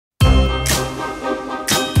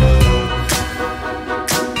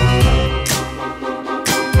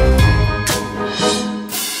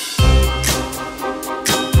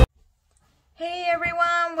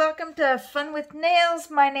to Fun with Nails.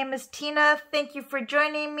 My name is Tina. Thank you for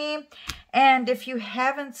joining me. And if you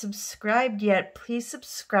haven't subscribed yet, please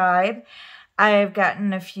subscribe. I've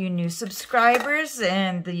gotten a few new subscribers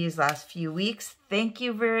in these last few weeks. Thank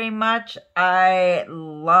you very much. I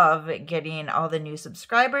love getting all the new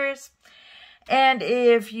subscribers. And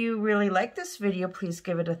if you really like this video, please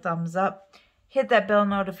give it a thumbs up. Hit that bell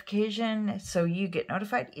notification so you get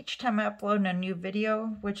notified each time I upload a new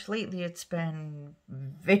video, which lately it's been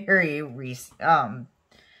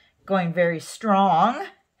going very strong.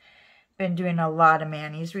 Been doing a lot of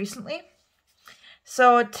manis recently.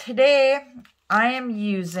 So today I am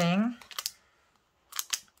using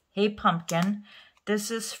Hey Pumpkin. This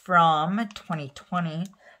is from 2020.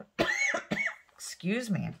 Excuse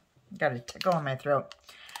me. Got a tickle in my throat.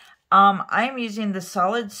 I'm using the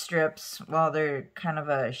solid strips. Well, they're kind of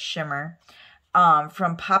a shimmer.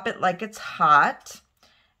 From Pop It Like It's Hot.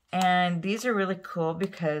 And these are really cool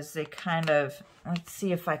because they kind of, let's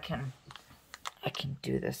see if I can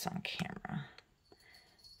do this on camera.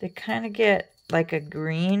 They kind of get like a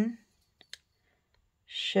green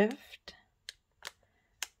shift.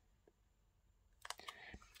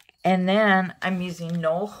 And then I'm using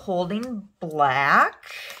No Holding Black.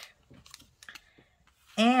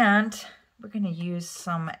 And we're going to use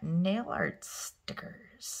some nail art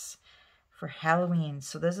stickers for Halloween.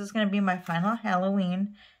 So this is going to be my final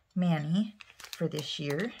Halloween mani for this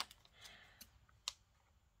year.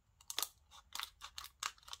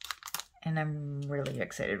 And I'm really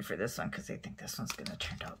excited for this one because I think this one's going to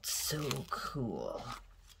turn out so cool.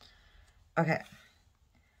 Okay.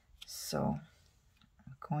 So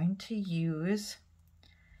I'm going to use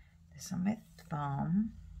this on my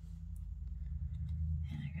thumb.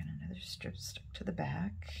 Strip stuck to the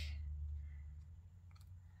back.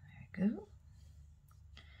 There we go.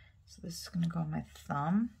 So this is going to go on my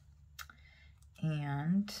thumb.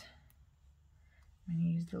 And I'm going to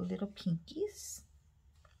use the little pinkies.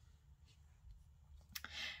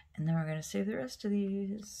 And then we're going to save the rest of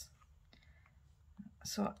these.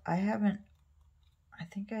 So I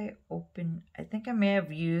think I may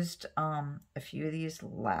have used a few of these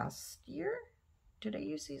last year. Did I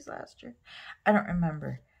use these last year? I don't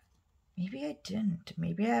remember. Maybe I didn't.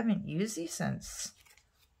 Maybe I haven't used these since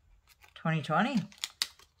 2020.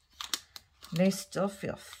 They still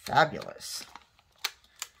feel fabulous.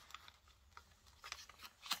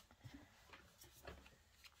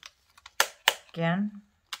 Again,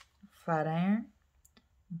 flat iron.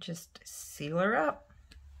 Just seal her up.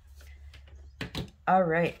 All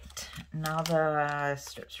right. Now the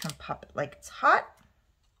strips from Pop It Like It's Hot.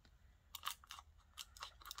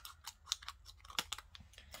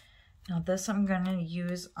 Now this I'm going to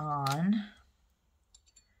use on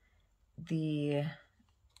the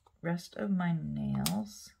rest of my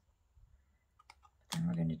nails. Then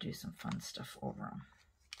we're going to do some fun stuff over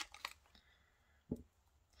them.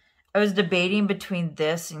 I was debating between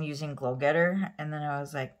this and using Glow Getter. And then I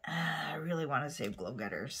was like, I really want to save Glow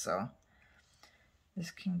Getter. So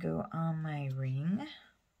this can go on my ring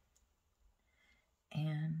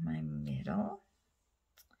and my middle.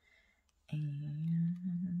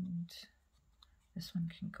 And this one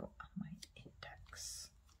can go on my index.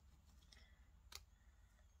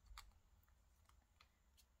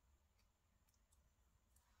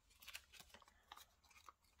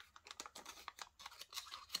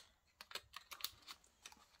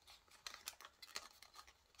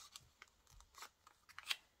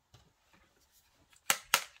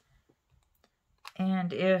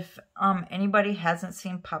 And if anybody hasn't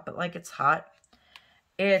seen Pop It Like It's Hot,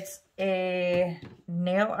 it's a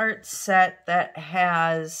nail art set that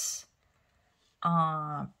has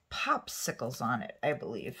popsicles on it, I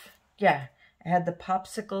believe. Yeah, it had the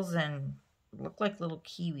popsicles and looked like little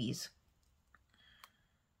kiwis.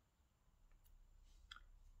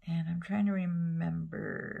 And I'm trying to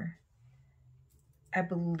remember. I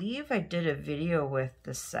believe I did a video with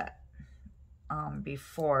the set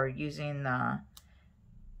before using the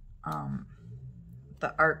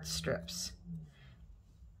art strips.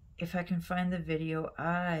 If I can find the video,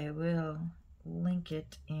 I will link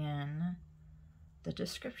it in the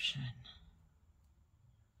description.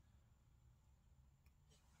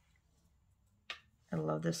 I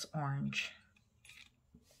love this orange.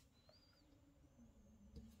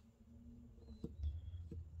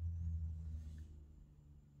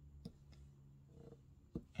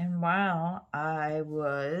 And while I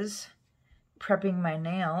was prepping my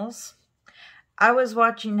nails, I was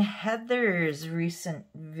watching Heather's recent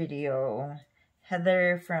video.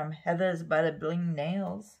 Heather from Heatha's Bada Bling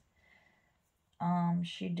Nails.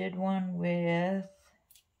 She did one with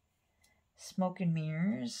Smoke and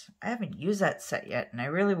Mirrors. I haven't used that set yet, and I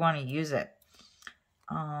really want to use it.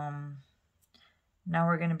 Now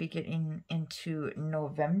we're going to be getting into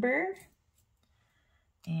November,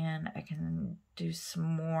 and I can do some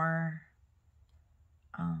more,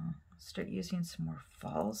 start using some more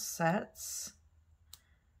fall sets.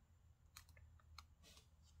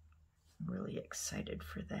 I'm really excited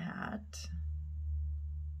for that.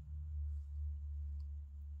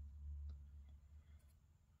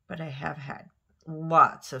 But I have had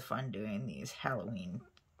lots of fun doing these Halloween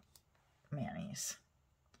manis.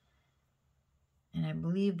 And I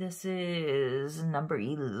believe this is number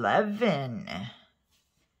 11.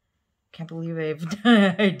 Can't believe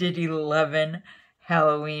I did 11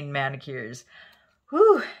 Halloween manicures.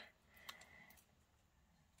 Whew.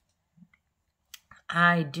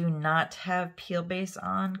 I do not have peel base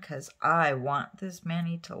on because I want this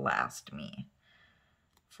mani to last me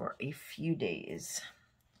for a few days.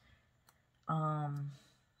 The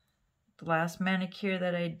last manicure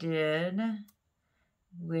that I did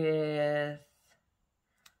with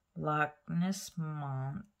Loch Ness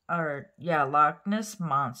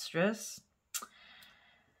Monstrous.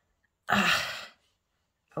 I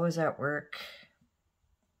was at work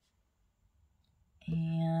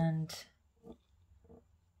and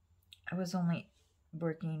I was only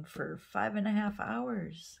working for 5.5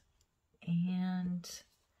 hours, and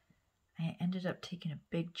I ended up taking a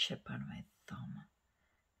big chip out of my thumb.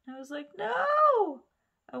 I was like, no,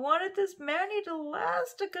 I wanted this mani to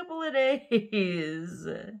last a couple of days.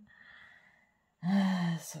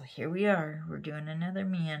 So here we are. We're doing another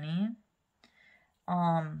mani.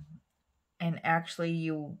 And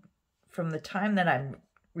actually, from the time that I'm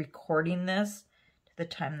recording this to the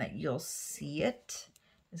time that you'll see it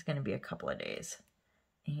is going to be a couple of days.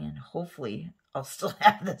 And hopefully, I'll still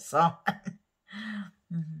have this on.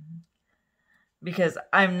 Because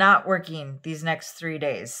I'm not working these next 3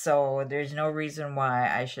 days, so there's no reason why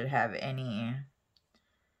I should have any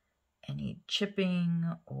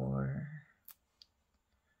chipping or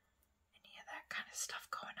any of that kind of stuff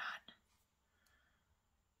going on.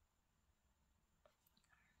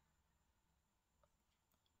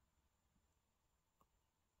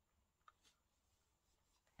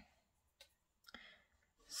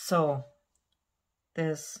 So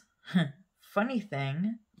this funny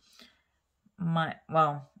thing,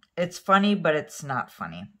 well, it's funny, but it's not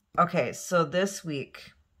funny. Okay, so this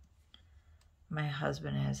week, my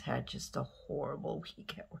husband has had just a horrible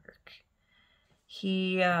week at work.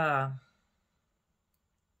 He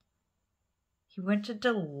went to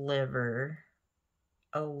deliver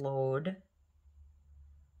a load,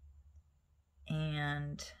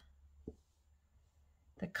 and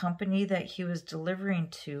the company that he was delivering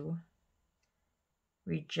to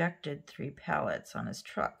rejected 3 pallets on his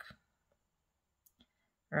truck.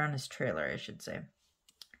 Or on his trailer, I should say.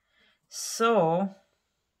 So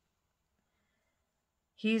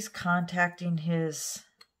he's contacting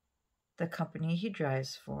the company he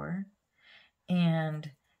drives for,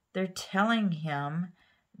 and they're telling him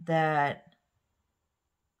that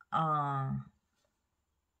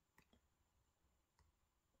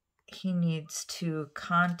he needs to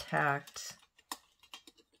contact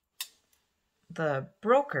the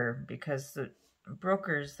broker, because the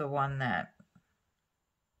broker is the one that,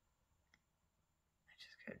 I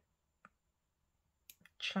just got a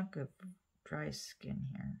chunk of dry skin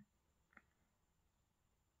here.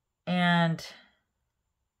 And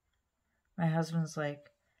my husband's like,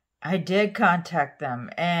 I did contact them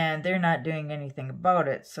and they're not doing anything about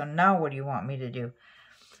it. So now what do you want me to do?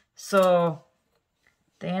 So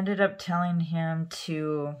they ended up telling him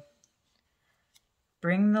to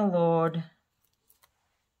bring the load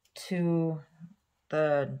to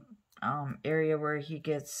the area where he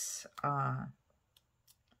gets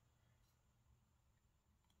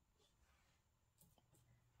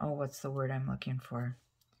what's the word I'm looking for?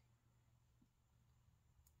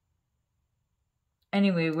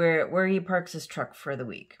 Anyway, where he parks his truck for the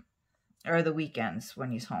week, or the weekends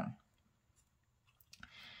when he's home.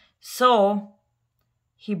 So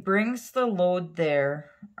he brings the load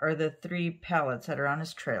there, or the 3 pallets that are on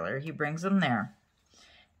his trailer. He brings them there,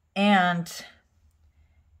 and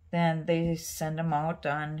then they send him out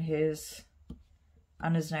on his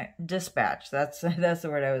dispatch. That's the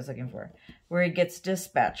word I was looking for. Where he gets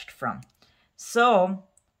dispatched from. So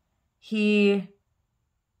he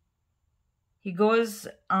goes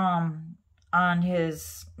on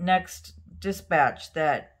his next dispatch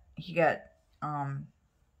that he got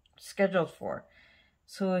scheduled for.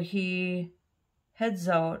 So he heads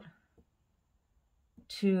out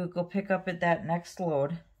to go pick up at that next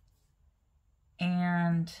load,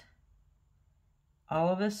 and all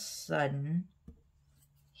of a sudden,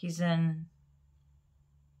 he's on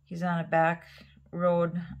a back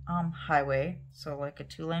road highway, so like a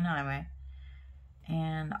 2-lane highway,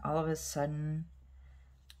 and all of a sudden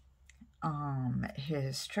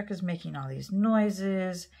his truck is making all these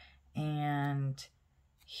noises, and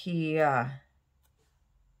his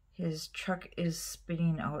truck is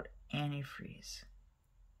spitting out antifreeze.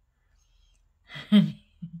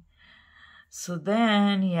 So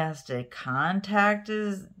then he has to contact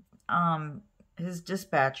his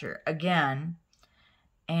dispatcher again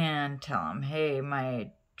and tell him, hey,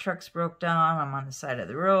 my truck's broke down, I'm on the side of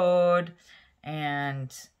the road.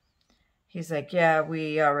 And he's like, yeah,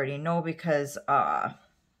 we already know, because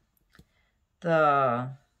the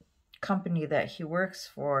company that he works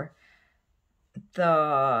for,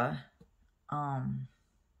 the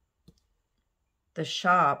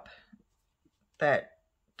shop that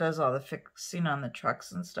does all the fixing on the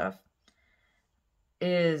trucks and stuff,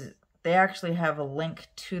 they actually have a link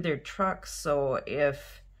to their trucks. So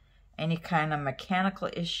if any kind of mechanical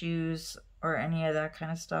issues or any of that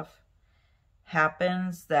kind of stuff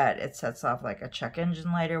happens, that it sets off like a check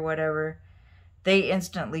engine light or whatever, they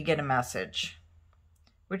instantly get a message,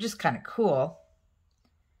 which is kind of cool.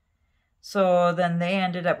 So then they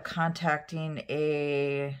ended up contacting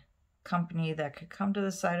a company that could come to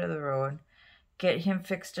the side of the road, get him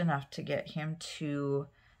fixed enough to get him to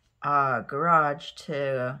a garage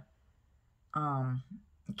to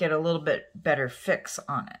get a little bit better fix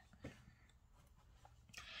on it.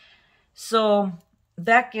 So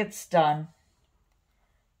that gets done.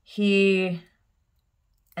 And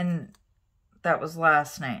that was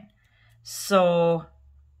last night. So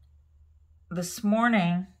this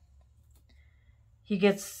morning, he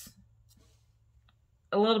gets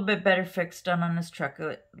a little bit better fix done on his truck,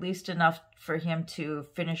 at least enough for him to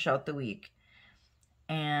finish out the week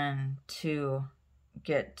and to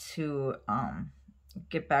get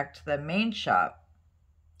back to the main shop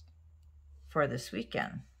for this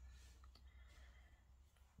weekend.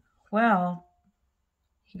 Well,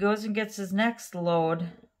 he goes and gets his next load,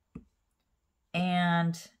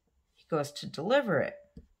 and he goes to deliver it.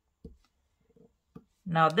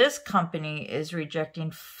 Now, this company is rejecting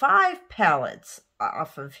 5 pallets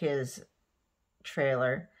off of his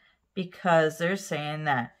trailer because they're saying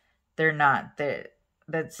that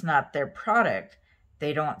that's not their product.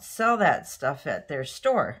 They don't sell that stuff at their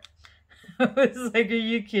store. I was like, are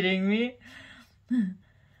you kidding me?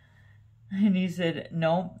 And he said,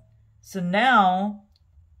 no. So now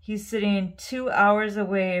he's sitting 2 hours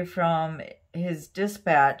away from his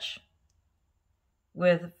dispatch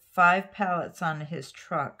with 5 pallets on his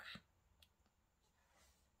truck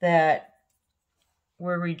that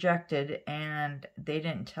were rejected, and they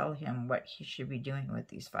didn't tell him what he should be doing with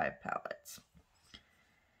these 5 pallets.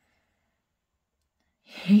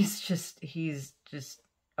 He's just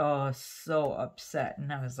oh, so upset.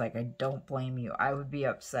 And I was like, I don't blame you. I would be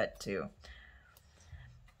upset too.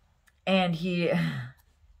 And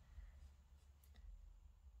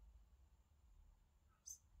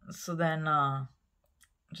so then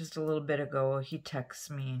just a little bit ago, he texts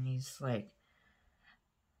me and he's like,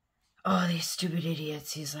 oh, these stupid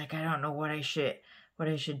idiots. He's like, I don't know what I should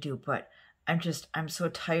do, but I'm so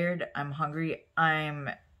tired. I'm hungry. I'm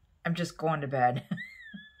just going to bed.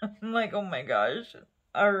 I'm like, oh my gosh.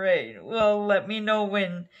 All right. Well, let me know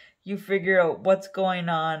when you figure out what's going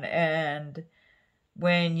on and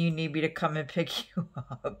when you need me to come and pick you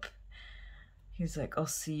up. He's like, I'll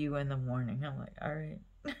see you in the morning. I'm like, all right.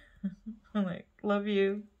 I'm like, love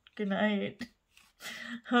you. Good night.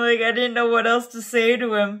 I'm like, I didn't know what else to say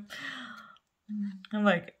to him. I'm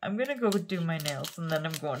like, I'm going to go do my nails and then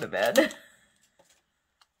I'm going to bed.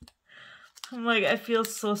 I'm like, I feel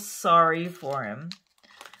so sorry for him.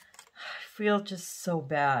 I feel just so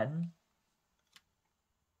bad.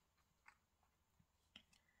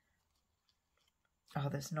 Oh,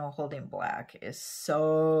 this No Holding Black is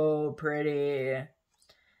so pretty.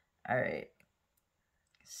 All right.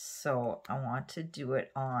 So I want to do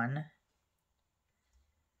it on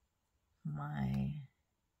my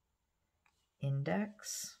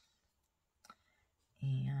index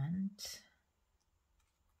and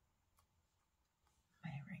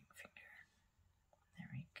my ring finger. There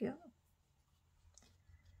we go.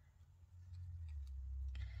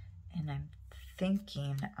 And I'm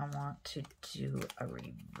thinking I want to do a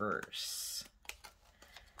reverse.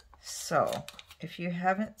 So if you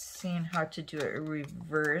haven't seen how to do a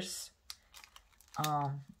reverse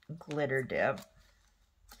glitter dip,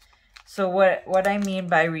 so what I mean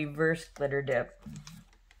by reverse glitter dip,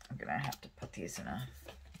 I'm gonna have to put these in a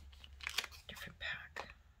different pack.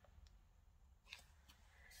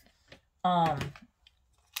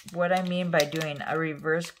 what I mean by doing a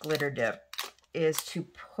reverse glitter dip is to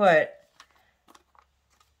put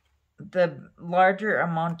the larger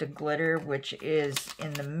amount of glitter, which is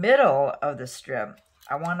in the middle of the strip,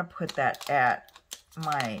 I want to put that at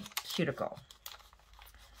my cuticle.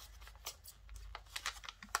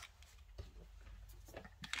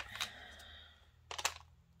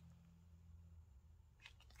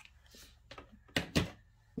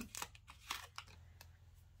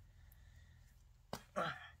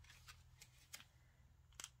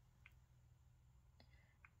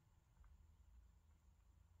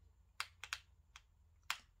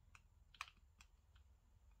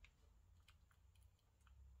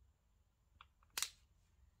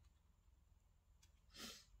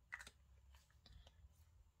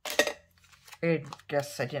 I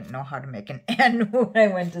guess I didn't know how to make an N when I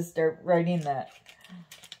went to start writing that.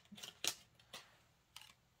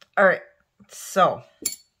 All right, so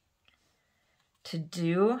to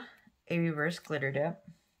do a reverse glitter dip,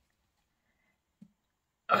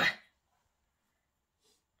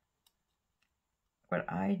 what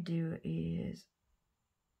I do is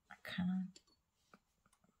I kind of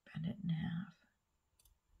bend it in half,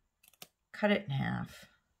 cut it in half,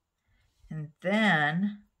 and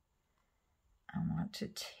then I want to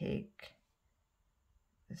take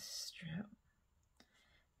this strip,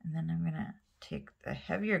 and then I'm going to take the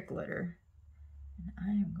heavier glitter, and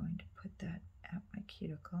I am going to put that at my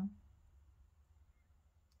cuticle,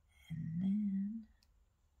 and then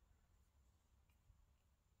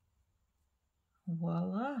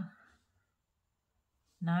voila.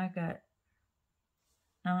 Now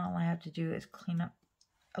all I have to do is clean up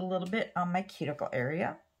a little bit on my cuticle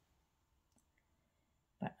area.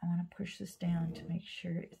 But I want to push this down to make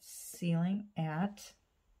sure it's sealing at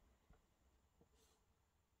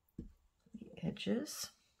the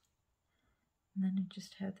edges. And then I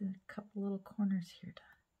just have a couple little corners here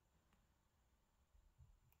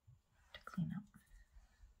to clean up.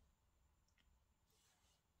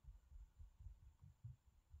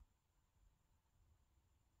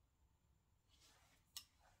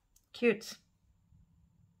 Cute.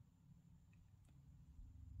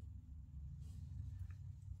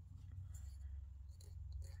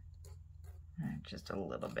 Just a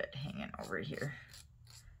little bit hanging over here.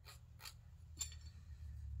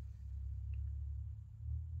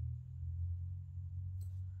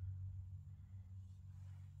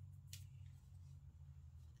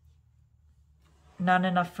 Not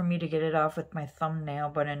enough for me to get it off with my thumbnail,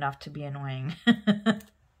 but enough to be annoying.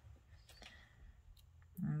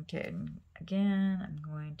 Okay, again, I'm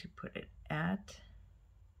going to put it at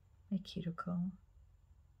my cuticle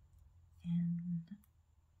and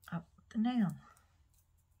up the nail.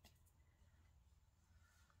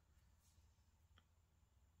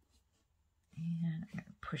 And I'm going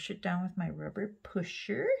to push it down with my rubber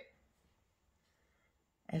pusher.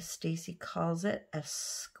 As Stacy calls it, a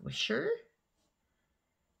squisher.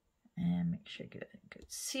 And make sure I get a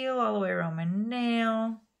good seal all the way around my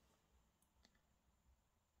nail.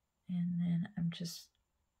 And then I'm just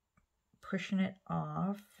pushing it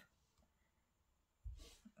off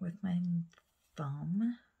with my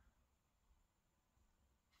thumb.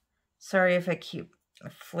 Sorry if I keep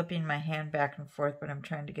flipping my hand back and forth, but I'm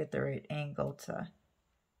trying to get the right angle to...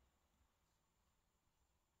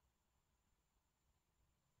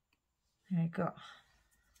 There you go.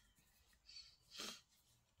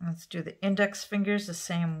 Let's do the index fingers the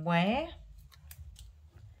same way.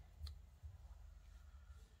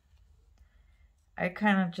 I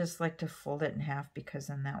kind of just like to fold it in half because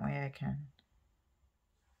then that way I can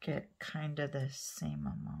get kind of the same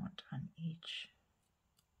amount on each.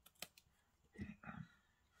 There you go.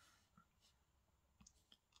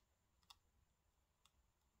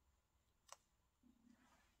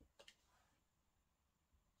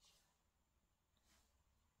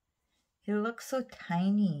 It looks so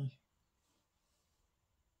tiny.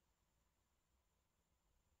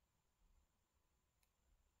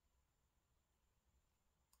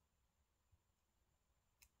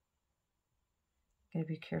 Gotta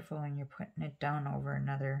be careful when you're putting it down over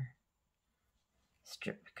another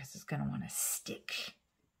strip because it's gonna want to stick.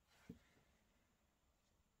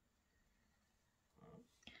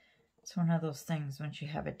 It's one of those things, once you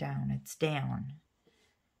have it down, it's down.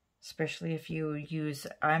 Especially if you use,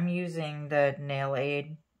 I'm using the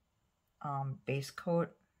Nailz base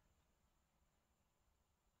coat.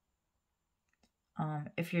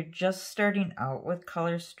 If you're just starting out with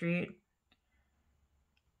Color Street,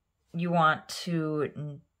 you want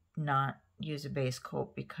to not use a base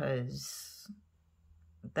coat because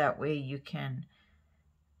that way you can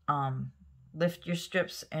lift your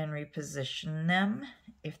strips and reposition them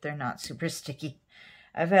if they're not super sticky.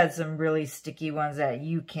 I've had some really sticky ones that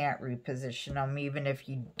you can't reposition them even if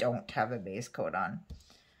you don't have a base coat on.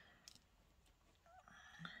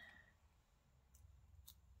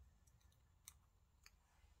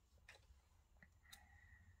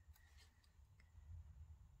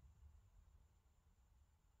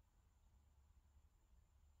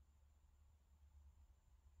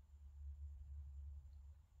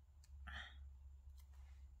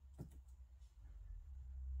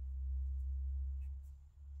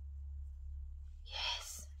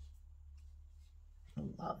 Yes.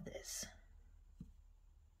 Love this.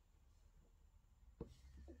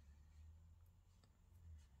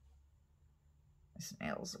 This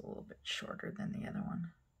nail's a little bit shorter than the other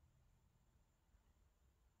one.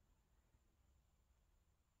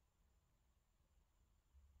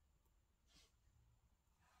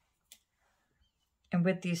 And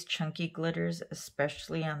with these chunky glitters,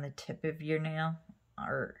 especially on the tip of your nail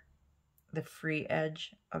or the free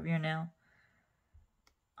edge of your nail,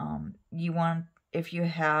 you want, if you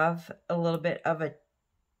have a little bit of a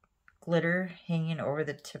glitter hanging over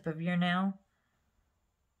the tip of your nail,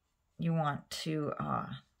 you want to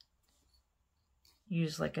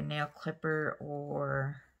use like a nail clipper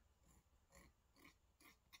or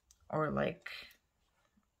like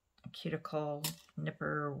a cuticle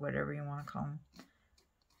nipper or whatever you want to call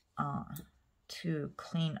them, to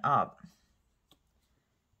clean up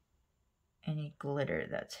any glitter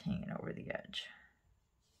that's hanging over the edge.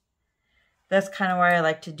 That's kind of why I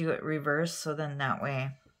like to do it reverse, so then that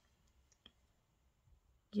way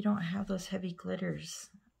you don't have those heavy glitters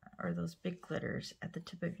or those big glitters at the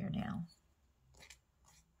tip of your nail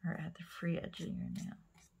or at the free edge of your nail.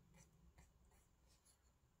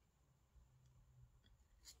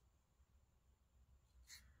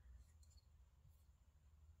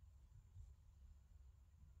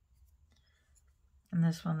 And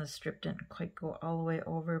this one, the strip didn't quite go all the way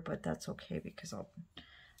over, but that's okay because I'll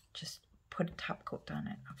just put a top coat on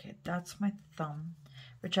it. Okay, that's my thumb,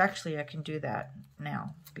 which actually I can do that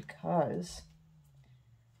now because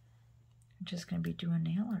I'm just going to be doing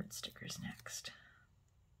nail art stickers next.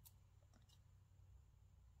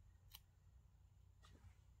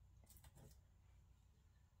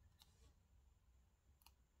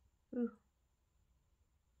 Ooh.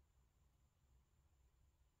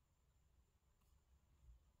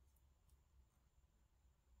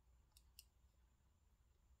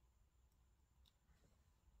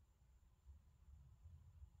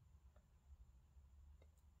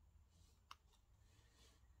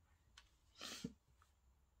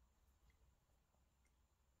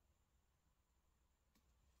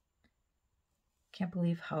 Can't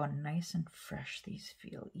believe how nice and fresh these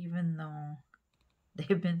feel, even though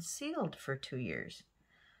they've been sealed for 2 years.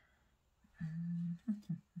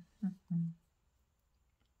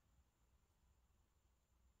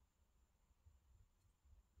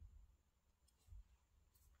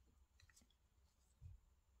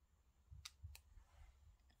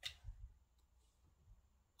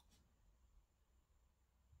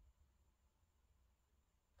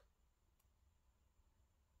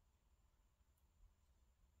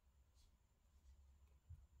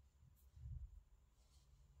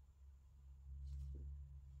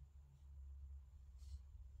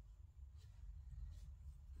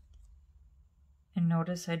 And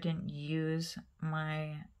notice I didn't use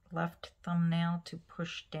my left thumbnail to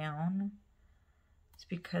push down. It's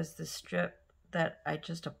because the strip that I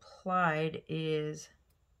just applied is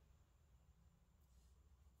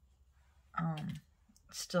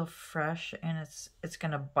still fresh and it's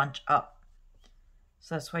gonna bunch up.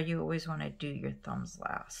 So that's why you always want to do your thumbs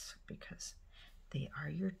last, because they are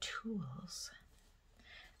your tools.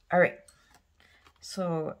 All right.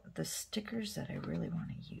 So the stickers that I really want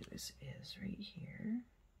to use is right here.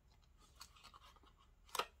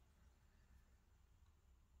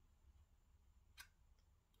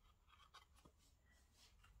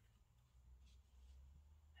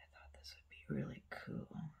 I thought this would be really cool.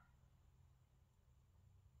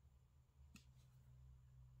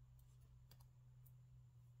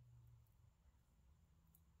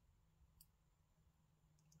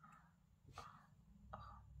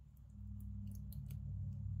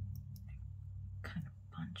 Kind of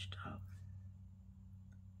bunched up.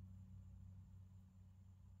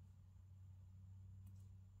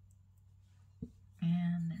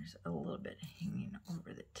 And there's a little bit hanging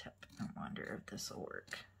over the tip. I wonder if this will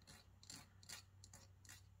work.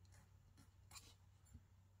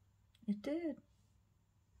 It did.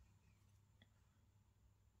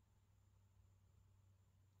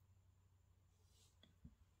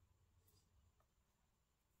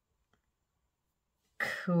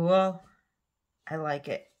 Cool. I like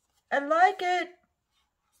it. I like it.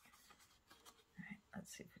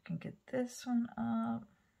 Let's see if we can get this one up.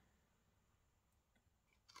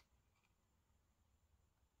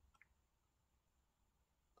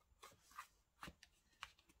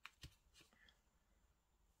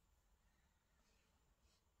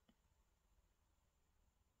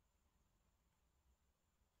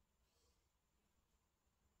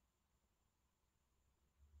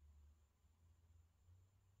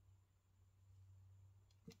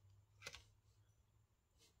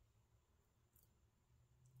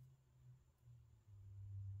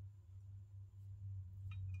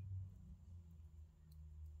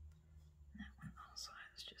 Also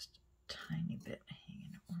has just a tiny bit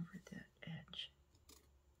hanging over that edge.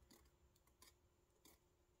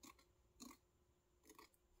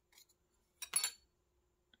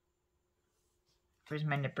 Where's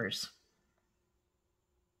my nippers?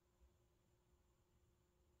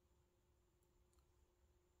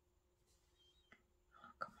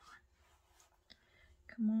 Oh, come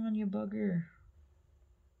on. Come on, you bugger.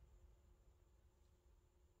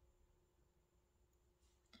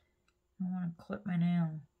 I want to clip my nail.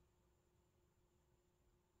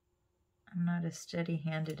 I'm not as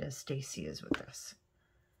steady-handed as Stacy is with this.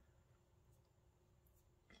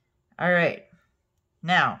 All right,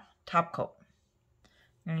 now top coat.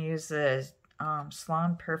 I'm going to use the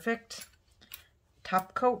Salon Perfect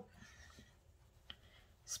top coat,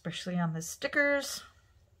 especially on the stickers.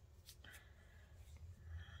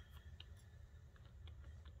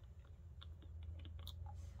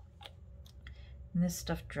 And this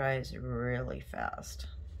stuff dries really fast.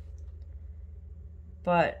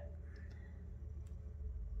 But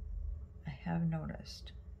I have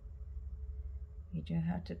noticed you do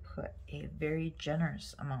have to put a very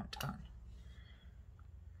generous amount on.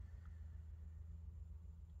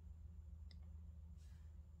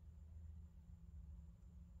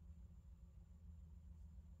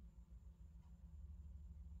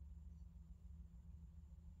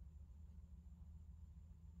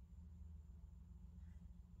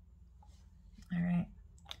 All right,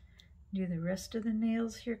 do the rest of the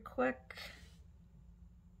nails here quick.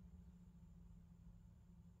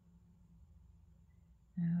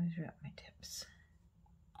 I always wrap my tips.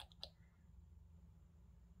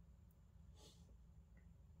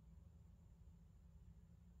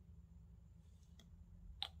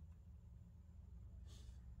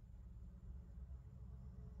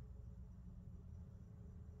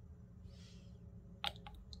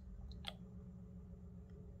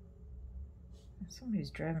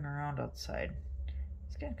 Somebody's driving around outside.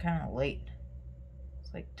 It's getting kind of late.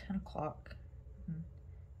 It's like 10 o'clock.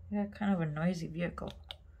 We got kind of a noisy vehicle.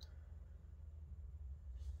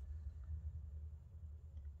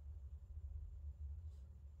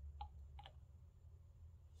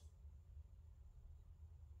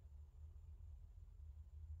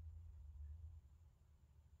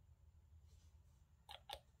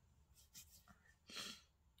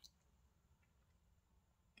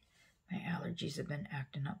 My allergies have been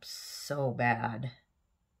acting up so bad.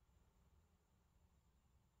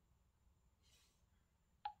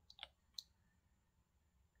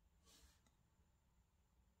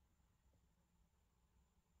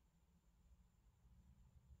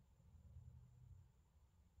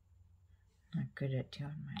 Not good at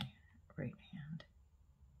doing my right hand.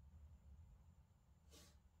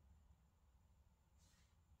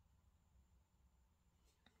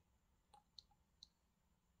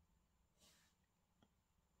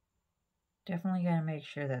 Definitely got to make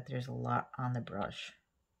sure that there's a lot on the brush.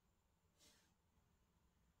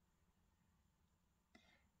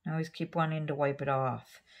 I always keep wanting to wipe it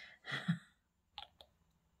off.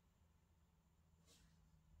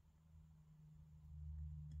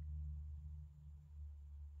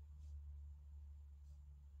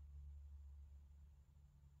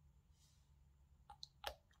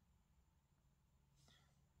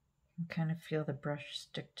 You can kind of feel the brush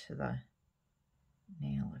stick to the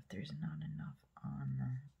nail if there's not enough on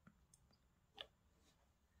there.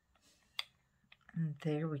 And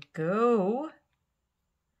there we go.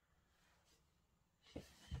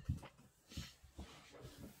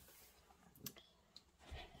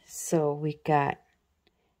 So we got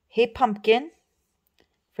Hey Pumpkin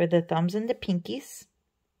for the thumbs and the pinkies.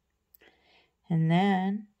 And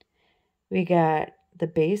then we got the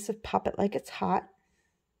base of Pop It Like It's Hot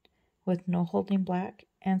with No Holding Black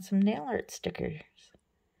and some nail art stickers.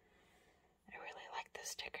 I really like the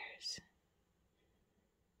stickers.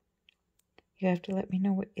 You have to let me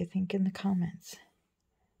know what you think in the comments.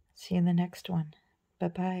 See you in the next one.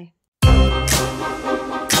 Bye-bye.